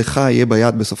 מה שלך יהיה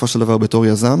ביד בסופו של דבר בתור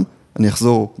יזם, אני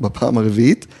אחזור בפעם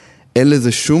הרביעית, אין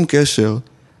לזה שום קשר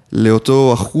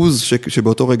לאותו אחוז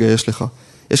שבאותו רגע יש לך.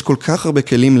 יש כל כך הרבה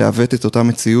כלים לעוות את אותה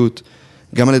מציאות,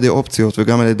 גם על ידי אופציות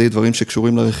וגם על ידי דברים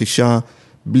שקשורים לרכישה,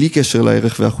 בלי קשר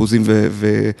לערך והאחוזים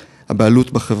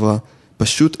והבעלות בחברה.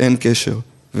 פשוט אין קשר.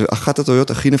 ואחת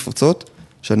הטעויות הכי נפוצות,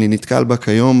 שאני נתקל בה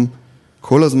כיום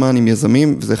כל הזמן עם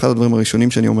יזמים, וזה אחד הדברים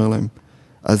הראשונים שאני אומר להם.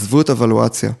 עזבו את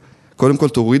אבלואציה. קודם כל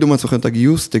תורידו מעצמכם את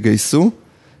הגיוס, תגייסו,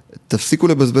 תפסיקו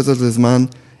לבזבז על זה זמן,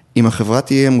 אם החברה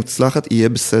תהיה מוצלחת, יהיה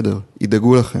בסדר,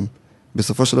 ידאגו לכם.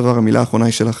 בסופו של דבר, המילה האחרונה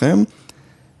היא שלכם,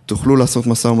 תוכלו לעשות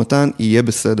משא ומתן, יהיה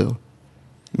בסדר.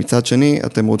 מצד שני,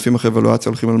 אתם רודפים אחרי אבלואציה,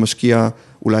 הולכים על משקיע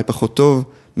אולי פחות טוב,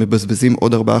 מבזבזים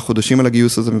עוד 4 חודשים על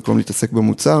הגיוס הזה, במקום להתעסק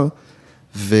במוצר,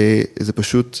 וזה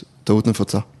פשוט טעות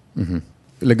נפוצה.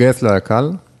 לגייס לא היה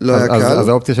קל? לא היה קל. אז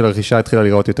האופציה של הרכישה התחילה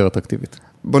לראות יותר אטרקטיבית.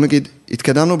 בוא נגיד,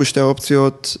 התקדמנו בשתי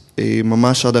האופציות,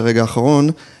 ממש עד הרגע האחרון,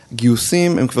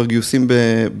 גיוסים הם כבר גיוסים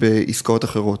בעסקאות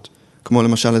אחרות, כמו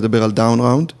למשל לדבר על דאון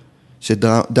ראונד,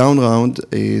 שדאון ראונד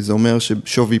זה אומר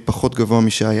ששווי פחות גבוה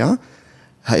משהיה,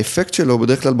 האפקט שלו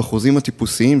בדרך כלל בחוזים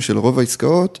הטיפוסיים של רוב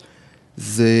העסקאות,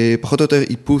 זה פחות או יותר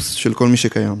איפוס של כל מי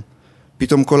שקיים.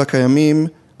 פתאום כל הקיימים,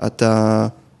 אתה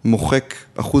מוחק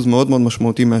אחוז מאוד מאוד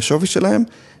משמעותי מהשווי שלהם,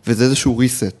 וזה איזשהו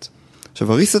ריסט.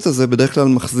 עכשיו, הריסט הזה בדרך כלל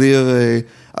מחזיר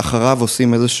אחריו,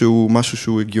 עושים איזשהו משהו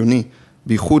שהוא הגיוני,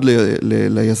 בייחוד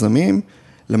ליזמים,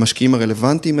 למשקיעים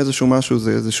הרלוונטיים איזשהו משהו,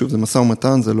 זה מסע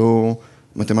ומתן, זה לא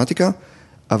מתמטיקה,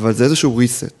 אבל זה איזשהו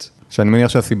ריסט. שאני מניח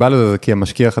שהסיבה לזה זה כי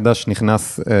המשקיע החדש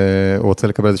נכנס, הוא רוצה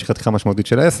לקבל איזושהי חתיכה משמעותית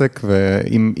של העסק,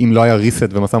 ואם לא היה ריסט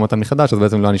ומסע ומתן מחדש, אז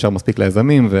בעצם לא היה נשאר מספיק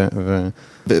ליזמים.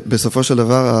 בסופו של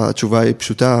דבר, התשובה היא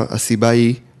פשוטה, הסיבה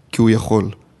היא כי הוא יכול.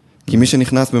 כי מי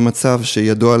שנכנס במצב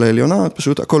שידוע על העליונה,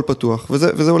 פשוט הכל פתוח.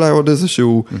 וזה אולי עוד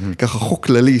איזשהו ככה חוק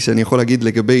כללי, שאני יכול להגיד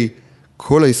לגבי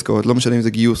כל העסקאות, לא משנה אם זה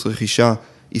גיוס, רכישה,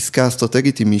 עסקה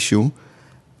אסטרטגית עם מישהו,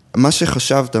 מה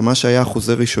שחשבת, מה שהיה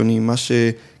אחוזי ראשוני, מה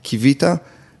שקיווית,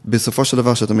 בסופו של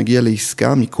דבר שאתה מגיע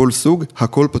לעסקה מכל סוג,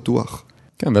 הכל פתוח.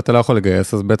 כן, ואתה לא יכול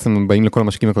לגייס, אז בעצם באים לכל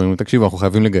המשקיעים הקודמים, תקשיבו, אנחנו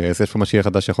חייבים לגייס, יש פה משקיע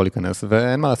חדש שיכול להיכנס,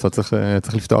 ואין מה לעשות,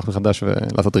 צריך לפתוח מחדש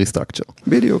ולעשות ריסטרקצ'ר.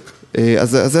 בדיוק.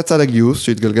 אז זה צד הגיוס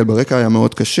שהתגלגל ברקע, היה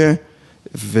מאוד קשה,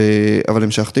 אבל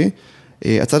המשכתי.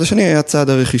 הצד השני היה צד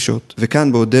הרכישות,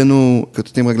 וכאן בעודנו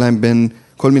כתותים רגליים בין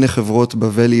כל מיני חברות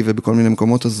בוואלי ובכל מיני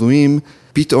מקומות הזויים,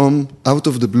 פתאום, out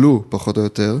of the blue, פחות או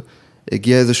יותר,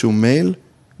 הגיע איזשהו מייל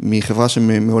מחברה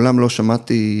שמעולם לא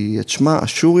שמעתי את שמה,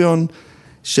 אשוריון,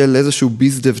 של איזשהו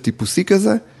ביזדב טיפוסי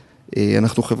כזה,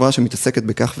 אנחנו חברה שמתעסקת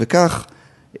בכך וכך,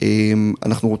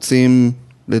 אנחנו רוצים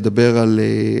לדבר על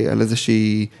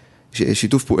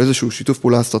איזשהו שיתוף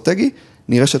פעולה אסטרטגי,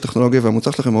 נראה שהטכנולוגיה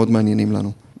והמוצר שלכם מאוד מעניינים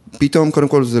לנו. פתאום, קודם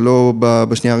כל, זה לא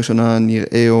בשנייה הראשונה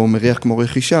נראה או מריח כמו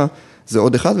רכישה, זה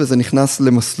עוד אחד, וזה נכנס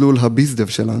למסלול הביזדב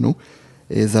שלנו.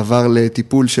 זה עבר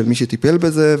לטיפול של מי שטיפל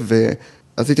בזה,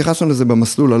 אז התייחסנו לזה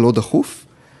במסלול הלא דחוף,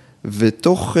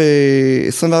 ותוך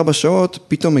 24 שעות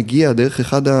פתאום מגיע דרך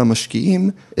אחד המשקיעים,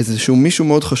 איזשהו מישהו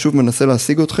מאוד חשוב מנסה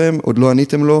להשיג אתכם, עוד לא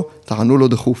עניתם לו, תענו לו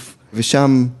דחוף.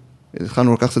 ושם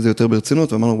התחלנו לקחת את זה יותר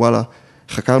ברצינות, ואמרנו וואלה,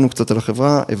 חקרנו קצת על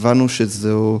החברה, הבנו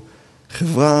שזו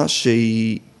חברה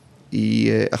שהיא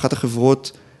אחת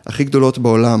החברות הכי גדולות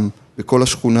בעולם, בכל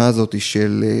השכונה הזאת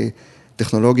של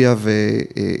טכנולוגיה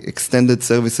ו-extended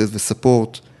services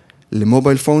ו-support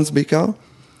למובייל פונס בעיקר,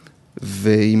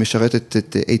 והיא משרתת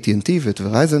את AT&T ואת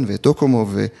ורייזן ואת דוקומו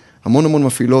והמון המון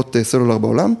מפעילות סלולר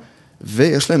בעולם,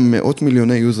 ויש להם מאות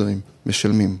מיליוני יוזרים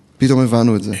משלמים. פתאום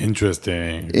הבנו את זה.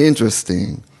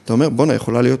 Interesting. אתה אומר, בונה,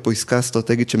 יכולה להיות פה עסקה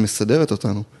אסטרטגית שמסדרת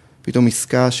אותנו. פתאום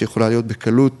עסקה שיכולה להיות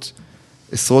בקלות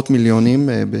עשרות מיליונים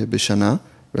בשנה,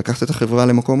 ולקחת את החברה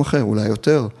למקום אחר, אולי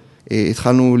יותר.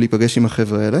 התחלנו להיפגש עם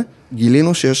החברה האלה,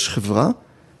 גילינו שיש חברה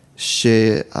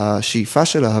שהשאיפה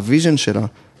שלה, הוויז'ן שלה,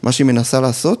 מה שהיא מנסה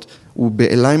לעשות, הוא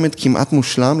באליימנט כמעט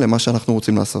מושלם למה שאנחנו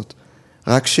רוצים לעשות.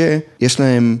 רק שיש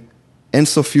להם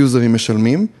אינסוף יוזרים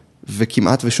משלמים,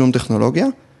 וכמעט ושום טכנולוגיה.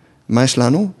 מה יש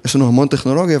לנו? יש לנו המון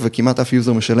טכנולוגיה, וכמעט אף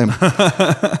יוזר משלם.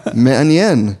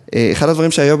 מעניין. אחד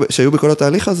הדברים שהיו בכל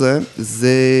התהליך הזה,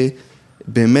 זה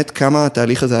באמת כמה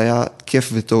התהליך הזה היה כיף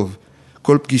וטוב.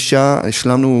 כל פגישה,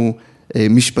 השלמנו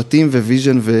משפטים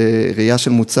וויז'ן וראייה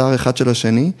של מוצר אחד של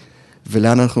השני,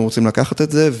 ולאן אנחנו רוצים לקחת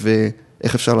את זה,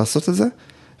 ואיך אפשר לעשות את זה.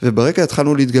 וברקע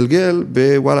התחלנו להתגלגל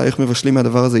בוואלה, איך מבשלים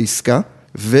מהדבר הזה עסקה,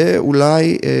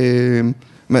 ואולי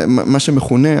מה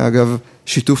שמכונה, אגב,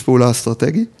 שיתוף פעולה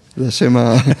אסטרטגי, זה שם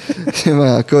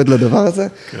הקוד לדבר הזה,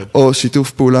 או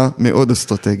שיתוף פעולה מאוד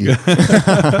אסטרטגי.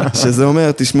 שזה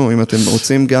אומר, תשמעו, אם אתם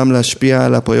רוצים גם להשפיע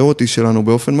על הפריוריטי שלנו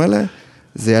באופן מלא,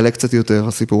 זה יעלה קצת יותר,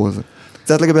 הסיפור הזה.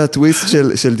 קצת לגבי הטוויסט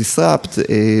של דיסרפט,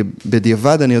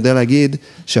 בדיעבד אני יודע להגיד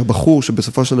שהבחור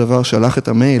שבסופו של דבר שלח את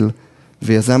המייל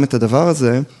ויזם את הדבר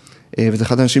הזה, וזה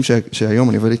אחד האנשים שהיום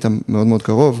אני עובד איתם מאוד מאוד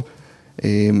קרוב,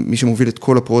 מי שמוביל את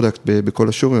כל הפרודקט בכל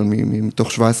השוריון,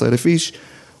 מתוך 17,000 איש,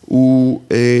 הוא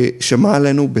שמע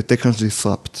עלינו ב-TechCrunch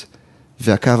Disrupt,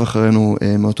 ועקב אחרינו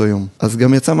מאותו יום. אז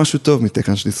גם יצא משהו טוב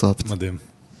מ-TechCrunch Disrupt. מדהים.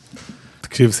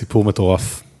 תקשיב, סיפור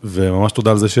מטורף, וממש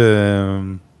תודה על זה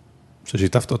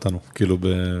ששיתפת אותנו, כאילו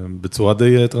בצורה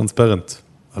די טרנספרנט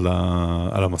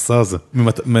על המסע הזה.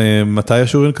 מתי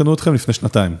השוריון קנו אתכם? לפני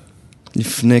שנתיים.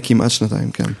 לפני כמעט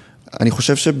שנתיים, כן. אני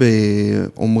חושב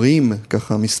שאומרים,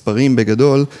 ככה מספרים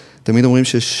בגדול, תמיד אומרים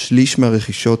ששליש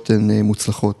מהרכישות הן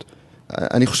מוצלחות.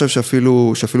 אני חושב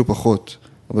שאפילו פחות.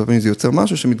 הרבה פעמים זה יוצר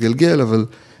משהו שמתגלגל, אבל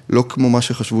לא כמו מה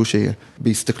שחשבו שיהיה.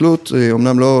 בהסתכלות,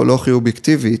 אמנם לא הכי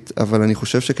אובייקטיבית, אבל אני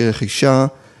חושב שכרכישה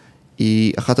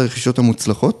היא אחת הרכישות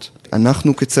המוצלחות.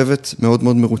 אנחנו כצוות מאוד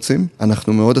מאוד מרוצים,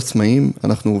 אנחנו מאוד עצמאיים,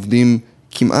 אנחנו עובדים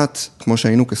כמעט כמו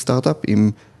שהיינו כסטארט-אפ,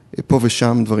 עם פה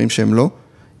ושם דברים שהם לא,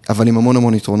 אבל עם המון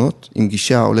המון יתרונות, עם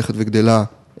גישה הולכת וגדלה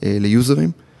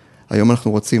ליוזרים. היום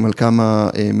אנחנו רוצים על כמה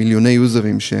מיליוני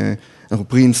יוזרים שאנחנו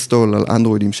פרי-אינסטול על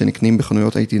אנדרואידים שנקנים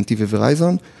בחנויות AT&T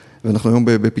וורייזון, ואנחנו היום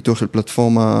בפיתוח של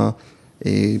פלטפורמה,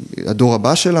 הדור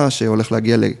הבא שלה, שהולך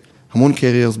להגיע להמון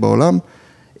קריירס בעולם,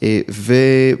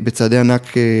 ובצעדי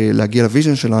ענק להגיע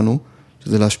לוויז'ן שלנו,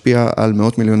 שזה להשפיע על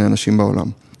מאות מיליוני אנשים בעולם.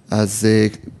 אז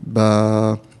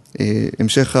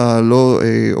בהמשך הלא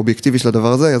אובייקטיבי של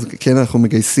הדבר הזה, אז כן אנחנו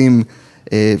מגייסים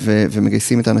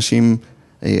ומגייסים את האנשים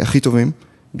הכי טובים,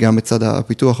 גם בצד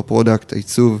הפיתוח, הפרודקט,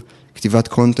 העיצוב, כתיבת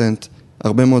קונטנט,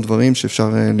 הרבה מאוד דברים שאפשר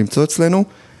למצוא אצלנו.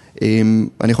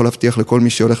 אני יכול להבטיח לכל מי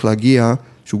שהולך להגיע,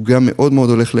 שהוא גם מאוד מאוד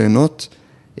הולך ליהנות,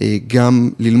 גם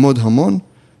ללמוד המון,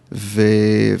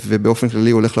 ובאופן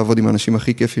כללי הולך לעבוד עם האנשים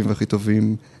הכי כיפים והכי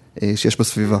טובים שיש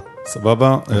בסביבה.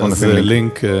 סבבה, אז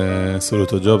לינק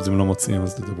סולוטו ג'ובס, אם לא מוצאים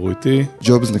אז תדברו איתי.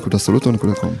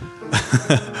 jobs.soluto.com.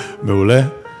 מעולה.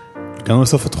 הגענו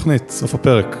לסוף התוכנית, סוף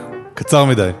הפרק. קצר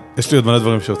מדי. יש לי עוד מלא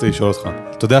דברים שרציתי לשאול אותך.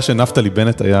 אתה יודע שנפתלי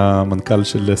בנט היה מנכ"ל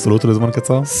של סולוטו לזמן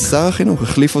קצר? שר החינוך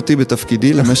החליף אותי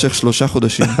בתפקידי למשך 3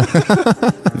 חודשים,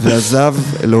 ועזב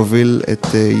להוביל את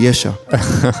ישע.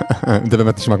 זה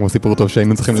באמת נשמע כמו סיפור טוב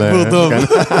שהיינו צריכים סיפור טוב.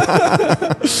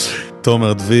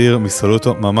 תומר, דביר,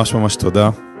 מסולוטו, ממש ממש תודה.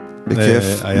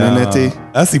 בכיף, נהניתי.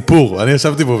 היה סיפור, אני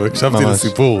ישבתי בו והקשבתי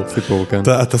לסיפור. סיפור, כן.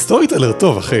 אתה סטורי טלר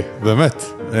טוב, אחי, באמת.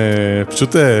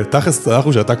 פשוט תכלס,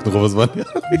 אנחנו שתקנו רוב הזמן.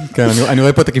 כן, אני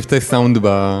רואה פה את הקבצי סאונד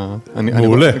מעולה,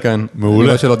 מעולה. אני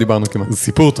רואה שלא דיברנו כמעט. זה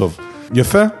סיפור טוב.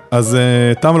 יפה, אז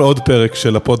תם לעוד פרק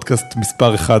של הפודקאסט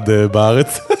מספר 1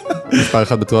 בארץ. מספר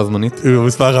 1 בצורה זמנית.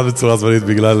 מספר 1 בצורה זמנית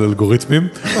בגלל אלגוריתמים.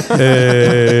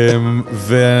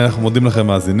 ואנחנו מודים לכם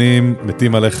מאזינים,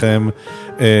 מתים עליכם.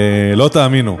 לא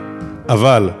תאמינו,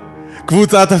 אבל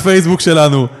קבוצת הפייסבוק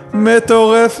שלנו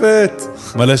מטורפת.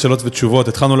 מלא שאלות ותשובות.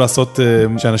 התחלנו לעשות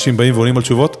שאנשים באים ועונים על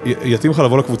תשובות. יתאים לך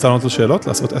לבוא לקבוצה לענות לשאלות,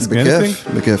 לעשות Ask Me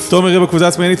Anything. בכיף. תומר יהיה בקבוצה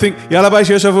Ask Me Anything. יאללה ביי,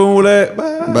 שיהיה שבוע מעולה.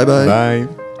 ביי ביי.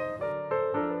 ביי.